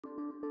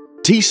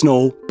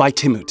T-Snore by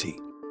Timothy,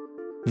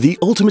 the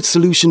ultimate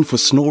solution for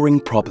snoring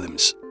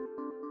problems.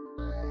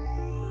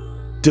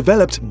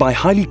 Developed by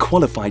highly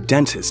qualified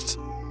dentists,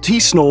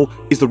 T-Snore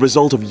is the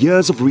result of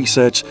years of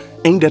research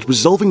aimed at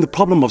resolving the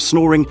problem of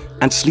snoring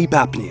and sleep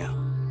apnea.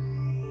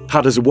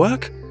 How does it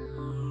work?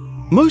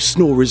 Most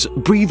snorers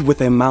breathe with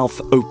their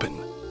mouth open,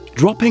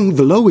 dropping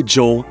the lower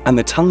jaw and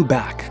the tongue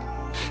back,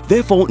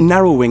 therefore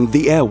narrowing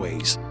the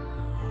airways.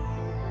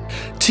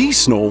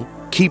 T-Snore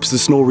keeps the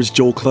snorer's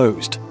jaw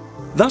closed,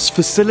 thus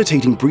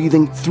facilitating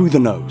breathing through the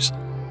nose.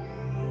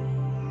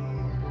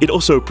 It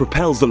also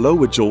propels the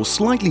lower jaw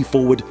slightly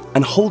forward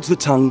and holds the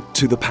tongue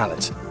to the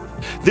palate.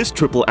 This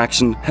triple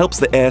action helps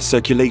the air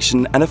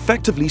circulation and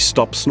effectively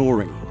stops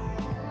snoring.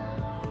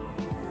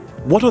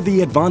 What are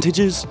the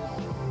advantages?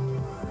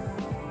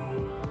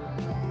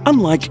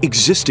 Unlike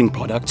existing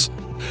products,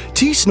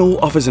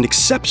 T-Snore offers an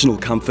exceptional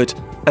comfort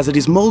as it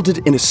is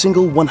molded in a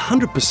single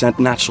 100%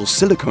 natural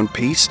silicone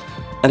piece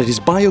and it is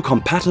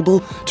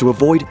biocompatible to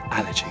avoid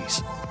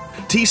allergies.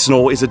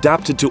 T-Snore is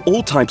adapted to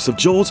all types of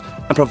jaws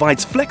and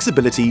provides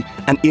flexibility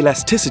and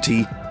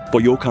elasticity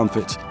for your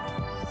comfort.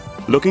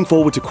 Looking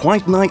forward to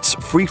quiet nights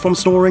free from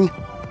snoring?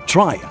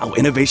 Try our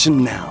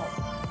innovation now.